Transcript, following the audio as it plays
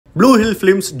Blue Hill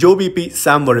Films Joby P.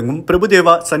 Sam வழங்கும்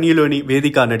பிரபுதேவா சன்னியலோனி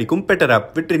வேதிகா நடிக்கும் better app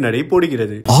வெற்றி நடை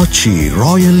போடுகிறது. ஆச்சி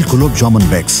ராயல் குலோப் ஜாமன்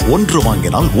பேக்ஸ் ஒன்று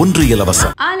வாங்கினால் ஒன்று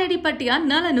இலவசம். ஆலடிப்பட்டியா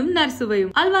நலனும்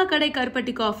நர்சுவையும் அல்வா கடை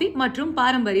கருப்பட்டி காஃபி மற்றும்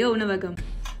பாரம்பரிய உணவகம்.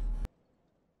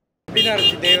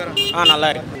 நல்லா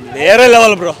இருக்கு. வேற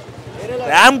லெவல் ப்ரோ.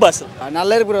 ராம்பஸ்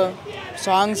நல்லா இருக்கு bro.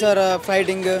 Songs are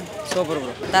fighting super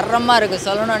bro. தரமா இருக்கு.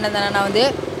 சொல்லணும் என்னன்னா நான் வந்து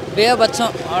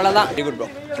வேபட்சம் அவ்வளவுதான். Very good bro.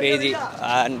 Crazy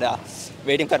and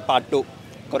waiting for part 2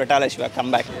 கொரட்டால Siva come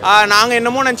back. நாங்கள்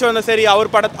என்னமோ நினச்சோம் அந்த சரி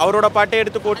அவரோட பாட்டை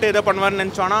எடுத்து போட்டு இதை பண்ணுவார்னு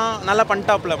நினச்சோன்னா நல்லா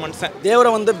பண்ணிட்டாப்ல மனுஷன்.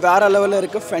 தேவரை வந்து வேற லெவலில்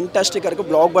இருக்குது, ஃபேன்டாஸ்டிக்காக இருக்குது,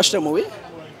 பிளாக் பஸ்டர் மூவி.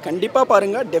 கண்டிப்பாக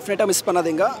பாருங்கள், டெஃபினட்டாக மிஸ்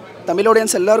பண்ணாதீங்க. தமிழ்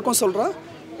ஆடியன்ஸ் எல்லாருக்கும் சொல்கிறேன்,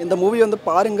 இந்த மூவி வந்து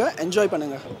பாருங்கள், என்ஜாய்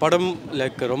பண்ணுங்கள். படம்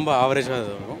லைக் ரொம்ப ஆவரேஜாக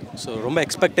இருக்கும். ஸோ ரொம்ப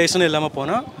எக்ஸ்பெக்டேஷன் இல்லாமல்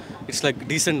போனால் இட்ஸ் லைக்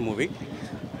டீசென்ட் மூவி.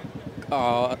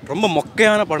 ரொம்ப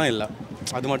மொக்கையான படம் இல்லை,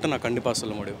 அது மட்டும் நான் கண்டிப்பாக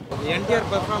சொல்ல முடியும். என்டிஆர்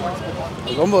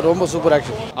பெர்ஃபார்மன்ஸ் ரொம்ப ரொம்ப சூப்பர்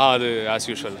ஆக்ஷன். அது ஆஸ்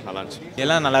யூஷுவல் நல்லா இருந்துச்சு.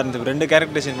 எல்லாம் நல்லா இருந்துச்சு. 2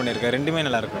 கேரக்டரைசேஷன் பண்ணியிருக்கேன், ரெண்டுமே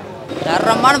நல்லா இருக்கும்.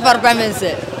 தரமான பர்ஃபார்மன்ஸ்.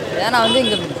 ஏன்னா வந்து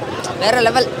இங்கே வேற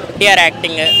level. NTR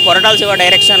acting, கொரட்டால Siva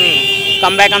direction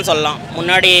கம்பேக்னு சொல்லலாம்.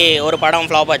 முன்னாடி ஒரு படம்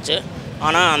ஃப்ளாப் ஆச்சு,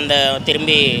 ஆனால் அந்த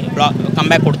திரும்பி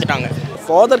கம்பேக் கொடுத்துட்டாங்க.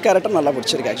 ஃபாதர் கேரக்டர் நல்லா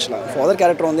பிடிச்சிருக்கு. ஆக்சுவலாக ஃபாதர்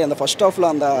கேரக்டர் வந்து அந்த ஃபர்ஸ்ட்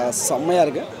ஹாஃபில் அந்த செம்மையாக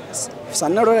இருக்குது.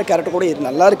 சன்னோட கேரக்டர் கூட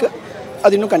நல்லா இருக்குது.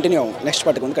 அது இன்னும் கண்டினியூ ஆகும், நெக்ஸ்ட்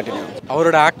பார்ட்டுக்கு வந்து கண்டினியூ ஆகும்.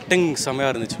 அவரோட ஆக்டிங்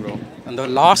செம்மையாக இருந்துச்சு ப்ரோ. அந்த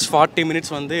லாஸ்ட் 40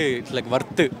 மினிட்ஸ் வந்து இட்ஸ் லைக்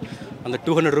வர்த்து. அந்த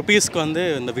 200 ருபீஸ்க்கு வந்து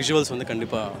இந்த விஷுவல்ஸ் வந்து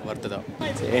கண்டிப்பாக வர்த்து தான்.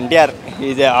 NTR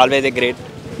is always a great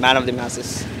man of the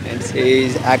masses and he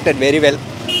is acted very well.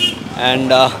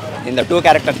 And இந்த 2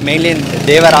 characters mainly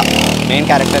Devara main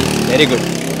character very good.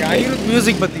 Anirudh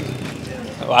music பற்றி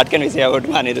what can we say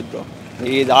about Anirudh bro?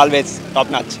 He is always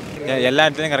top notch. எல்லா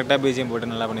இடத்துலையும் கரெக்டாக BGM போட்டு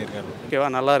நல்லா பண்ணியிருக்காரு. ஓகேவா,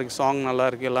 நல்லா இருக்குது, சாங் நல்லா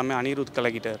இருக்குது, எல்லாமே அனிருத்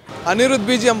கலக்கிட்டார். அனிருத்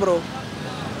பிஜிஎம் ப்ரோ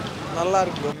நல்லா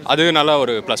இருக்கு. அது நல்லா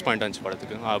ஒரு ப்ளஸ் பாயிண்ட் இருந்துச்சு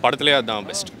படத்துக்கு. படத்துலேயே அதுதான்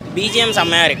பெஸ்ட். பிஜிஎம்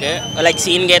செம்மையாக இருக்குது. லைக்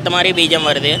சீனுக்கு ஏற்ற மாதிரி பிஜிஎம்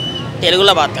வருது.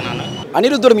 தெலுங்குல பார்த்தேன் நான்.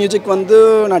 அனிருத்தோட மியூசிக் வந்து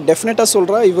நான் டெஃபினட்டாக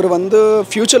சொல்கிறேன், இவர் வந்து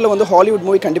ஃப்யூச்சரில் வந்து ஹாலிவுட்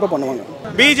மூவி கண்டிப்பாக பண்ணுவாங்க.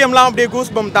 பிஜிஎம்லாம் அப்படியே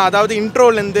கூஸ் பம்ப் தான். அதாவது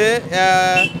இன்ட்ரோலேருந்து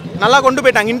நல்லா கொண்டு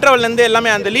போயிட்டாங்க. இன்ட்ரோலேருந்து எல்லாமே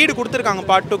அந்த லீடு கொடுத்துருக்காங்க.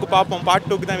 பார்ட் 2க்கு பார்ப்போம். பார்ட்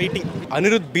 2க்கு தான் வெயிட்டிங்.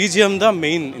 அனிருத் பிஜிஎம் தான்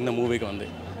மெயின் இந்த மூவிக்கு வந்து.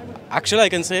 ஆக்சுவலாக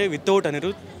I can say without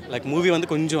Anirudh like movie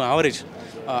வந்து கொஞ்சம் ஆவரேஜ்,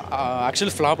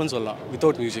 ஆக்சுவல் ஃப்ளாப்னு சொல்லலாம்.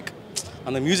 வித்தவுட் மியூசிக்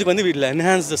அந்த மியூசிக் வந்து வீட்டில்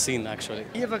என்ஹான்ஸ் த சீன். ஆக்சுவலி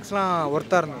விஎஃப்எக்ஸ்லாம்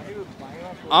ஒர்த்தாக இருந்தது.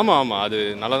 ஆமாம், ஆமாம், அது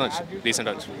நல்லா தான் இருந்துச்சு,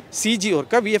 டீசெண்டாக இருந்துச்சு. சிஜி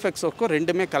ஒர்க்கா விஎஃப்எக்ஸ் ஒர்க்கோ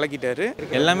ரெண்டுமே கலக்கிட்டாரு.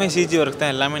 எல்லாமே சிஜி ஒர்க்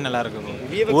தான், எல்லாமே நல்லா இருக்கும்.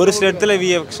 ஒரு சில இடத்துல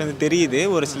விஎஃப்எக்ஸ் வந்து தெரியுது,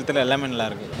 ஒரு சில இடத்துல எல்லாமே நல்லா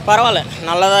இருக்கு. பரவாயில்ல,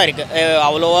 நல்லா தான் இருக்குது.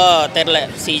 அவ்வளோவா தெரில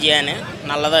சிஜியான்னு,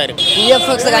 நல்லா தான் இருக்குது.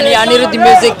 விஎஃப்எக்ஸ் కానీ అనిరుద్ధ్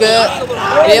మ్యూజిక్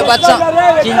వేపచ్చం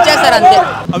చించేశారు అంతే.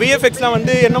 விஎஃப்எக்ஸ்லாம்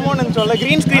வந்து என்னமோ நினச்சோம்ல,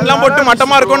 க்ரீன் ஸ்க்ரீன்லாம் போட்டு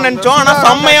மட்டமாக இருக்கும்னு நினச்சோம். ஆனால்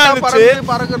செம்மையாக இருந்துச்சு.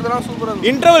 பறக்கிறதுலாம் சூப்பராக.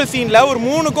 இன்டர்வல் சீனில் ஒரு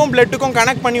 3க்கும் பிளட்டுக்கும்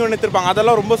கனெக்ட் பண்ணி ஒன்று எடுத்துருப்பாங்க,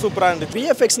 அதெல்லாம் ரொம்ப சூப்பராக இருந்துச்சு.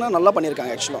 விஎஃப்எக்ஸ்னால் நல்லா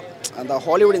பண்ணியிருக்காங்க. ஆக்சுவலாக அந்த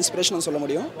ஹாலிவுட் இன்ஸ்பிரேஷன் சொல்ல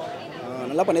முடியும்,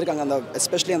 நல்லா பண்ணியிருக்காங்க. அந்த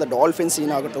எஸ்பெஷலி அந்த டால்ஃபின்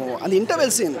சீன் ஆகட்டும், அந்த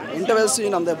இன்டர்வெல்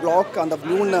சீன், அந்த பிளாக், அந்த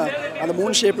அந்த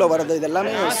மூன் ஷேப்பில் வர்றது, இது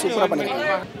எல்லாமே சூப்பராக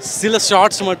பண்ணியிருக்காங்க. சில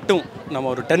ஷார்ட்ஸ் மட்டும் நம்ம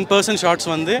ஒரு 10% ஷார்ட்ஸ்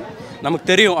வந்து நமக்கு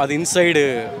தெரியும், அது இன்சைடு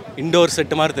இன்டோர்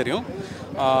செட்டு மாதிரி தெரியும்.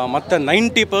 மற்ற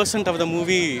 90% of the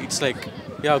movie it's like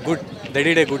good, they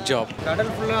did a good job.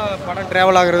 கடல் ஃபுல்லாக படம்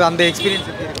ட்ராவல் ஆகுறது, அந்த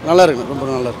எக்ஸ்பீரியன்ஸ் நல்லா இருக்குது, ரொம்ப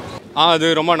நல்லா இருக்குது. அது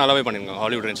ரொம்ப நல்லாவே பண்ணியிருக்காங்க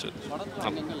ஹாலிவுட் ரேஞ்சில்.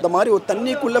 இந்த மாதிரி ஒரு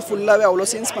தண்ணிக்குள்ளே ஃபுல்லாகவே அவ்வளோ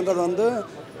சீன்ஸ் பண்ணுறது வந்து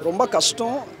ரொம்ப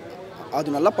கஷ்டம்.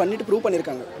 அது நல்லா பண்ணிட்டு ப்ரூவ்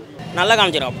பண்ணியிருக்காங்க. நல்லா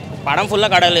காமிச்சிருக்காங்க. படம்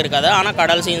ஃபுல்லாக கடல் இருக்காது, ஆனால்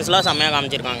கடல் சீன்ஸ்லாம் செம்மையாக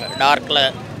காமிச்சிருக்காங்க. டார்க்கில்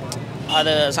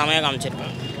அது செம்மையாக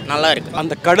காமிச்சிருக்காங்க, நல்லா இருக்குது.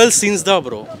 அந்த கடல் சீன்ஸ் தான்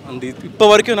ப்ரோ. அந்த இப்போ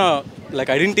வரைக்கும் நான்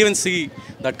like I didn't even see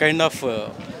that kind of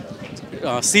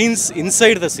scenes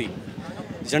inside the சீ.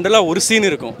 ஜென்ரலாக ஒரு சீன்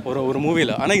இருக்கும் ஒரு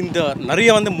மூவியில், ஆனால் இந்த நிறைய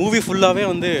வந்து மூவி ஃபுல்லாகவே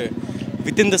வந்து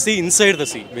within the sea, inside the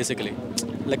sea. Basically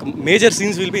like major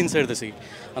scenes will be inside the சீ.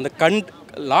 அந்த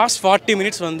லாஸ்ட் 40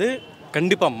 மினிட்ஸ் வந்து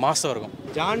கண்டிப்பாக மாசாக இருக்கும்.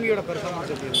 ஜான்வியோட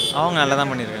பெர்ஃபார்மன்ஸ் அவங்க நல்லா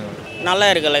தான் பண்ணியிருக்காங்க. நல்லா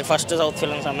இருக்குது. லைக் ஃபஸ்ட்டு சவுத்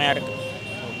ஃபிலிம் செம்மையாக இருக்குது,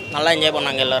 நல்லா என்ஜாய்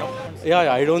பண்ணாங்க எல்லோரும்.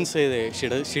 I don't say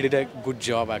she did a good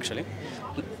job actually.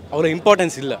 அவ்வளோ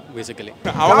இம்பார்ட்டன்ஸ் இல்லை பேசிக்கலி.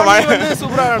 அவங்க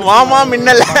சூப்பராக மாமா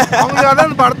மின்னல் அவங்களுக்காக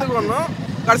தான் படத்துக்கு வந்தோம்.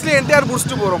 கடைசியில் என்டிஆர்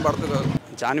முடிச்சுட்டு போகிறோம் படத்துக்கு.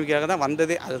 ஜான்விக்காக தான்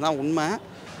வந்ததே, அதுதான் உண்மை.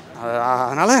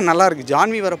 அதனால் நல்லா இருக்குது.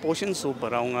 ஜான்வி வர போர்ஷன்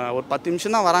சூப்பர். அவங்க ஒரு 10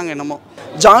 நிமிஷம் தான் வராங்க என்னமோ.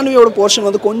 ஜான்வியோட போர்ஷன்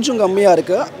வந்து கொஞ்சம் கம்மியாக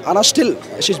இருக்குது, ஆனால் ஸ்டில்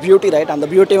ஷீஸ் பியூட்டி, ரைட்? அந்த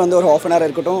பியூட்டி வந்து ஒரு ½ an hour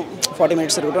இருக்கட்டும், 40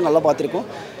 minutes இருக்கட்டும், நல்லா பார்த்துருக்கோம்.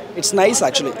 It's nice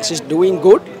actually. She's doing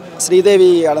good.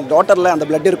 Sridevi அந்த டாட்டரில் அந்த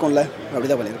பிளட் இருக்கும்ல, அப்படி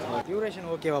தான் பண்ணியிருக்கோம். டியூரேஷன்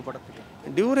ஓகேவா படத்துக்கு?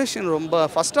 டியூரேஷன் ரொம்ப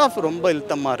ஃபஸ்ட் ஹாஃப் ரொம்ப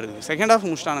இழுத்தமாக இருக்குது. செகண்ட் ஹாஃப்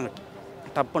முடிச்சிட்டானுங்க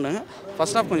டப்புன்னு.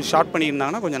 ஃபர்ஸ்ட் ஹாஃப் கொஞ்சம் ஷார்ட்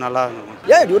பண்ணியிருந்தாங்கன்னா கொஞ்சம் நல்லா இருக்கும்.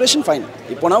 Duration fine.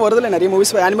 இப்போனா வருதில்ல நிறைய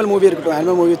மூவிஸ், ஆனிமல் மூவி இருக்கட்டும்,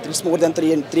 animal movie it's more then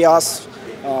 3 hours.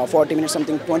 40 minutes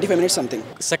something, 25 minutes something.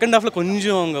 Second ஹாஃபில்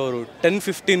கொஞ்சம் அவங்க ஒரு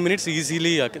 10-15 minutes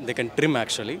easily they can trim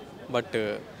actually. But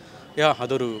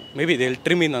அது ஒரு மேபி தே வில்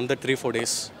ட்ரிம் இன் அந்த 3-4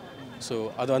 days. ஸோ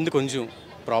அது வந்து கொஞ்சம்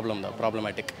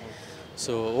problematic.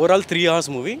 So overall 3 hours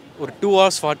movie, ஒரு 2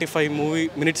 hours 45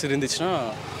 minutes இருந்துச்சுன்னா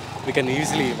we can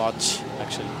easily watch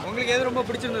actually. உங்களுக்கு எது ரொம்ப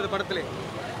பிடிச்சிருந்தது படத்துல?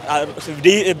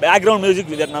 பேக்ரவுண்ட்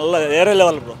மியூசிக் நல்ல வேற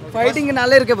லெவல் ப்ரோ. ஃபைட்டிங்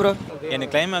நல்லா இருக்கு ப்ரோ.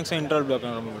 எனக்கு கிளைமாக்ஸும் இன்ட்ரோல்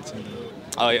பிளாக்கும் ரொம்ப பிடிச்சிருந்தது.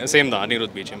 சேம் தான்,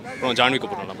 அனிருத் பிஜிஎம். அப்புறம் ஜான்வி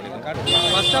கபூர் நல்லா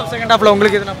பண்ணிருக்காங்க. ஃபர்ஸ்ட் ஹாஃப் செகண்ட் ஹாஃப்ல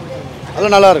உங்களுக்கு எதுனா பிடிச்சது?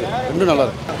 அது நல்லா இருக்கு, ரெண்டும் நல்லா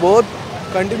இருக்கு. Both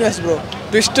continuous bro.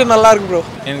 ட்விஸ்ட் நல்லா இருக்கு ப்ரோ.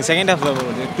 எனக்கு செகண்ட் ஹாஃப்ல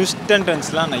ட்விஸ்ட் அண்ட்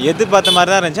டர்ன்ஸ்லாம் நான் எதிர்பார்த்த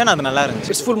மாதிரி தான் இருந்துச்சு, அது நல்லா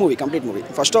இருந்துச்சு. It's full movie, complete movie.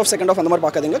 First half second half அந்த மாதிரி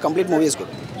பார்க்காதீங்க, கம்ப்ளீட் மூவி இஸ்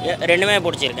குட். ரெண்டுமே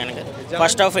பிடிச்சிருக்கு எனக்கு.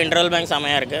 ஃபர்ஸ்ட் ஹாஃப் இன்டர்வல் பேங்க்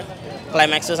செமையாக இருக்குது,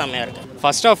 கிளைமேக்ஸும் செமையாக இருக்குது.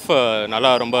 ஃபர்ஸ்ட் ஹாஃப் நல்லா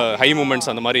ரொம்ப ஹை மூமெண்ட்ஸ்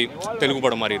அந்த மாதிரி தெலுங்கு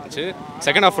படம் மாதிரி இருந்துச்சு.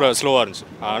 செகண்ட் ஹாஃப் ஸ்லோவாக இருந்துச்சு.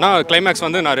 ஆனால் கிளைமேக்ஸ்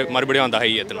வந்து நான் மறுபடியும் அந்த ஹை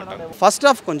ஏற்றுனாங்க. ஃபர்ஸ்ட்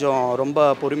ஹாஃப் கொஞ்சம் ரொம்ப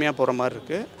பொறுமையாக போகிற மாதிரி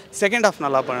இருக்குது. செகண்ட் ஹாஃப்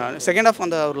நல்லா செகண்ட் ஹாஃப்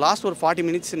அந்த ஒரு லாஸ்ட் ஒரு 40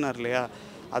 minutesனார் இல்லையா,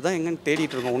 அதான் எங்கன்னு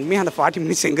தேடிட்டு இருக்கோம். உண்மையாக அந்த 40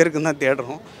 minutes எங்கே இருக்குன்னு தான்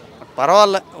தேடுறோம்.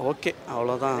 பரவாயில்ல, ஓகே,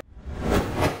 அவ்வளோதான்.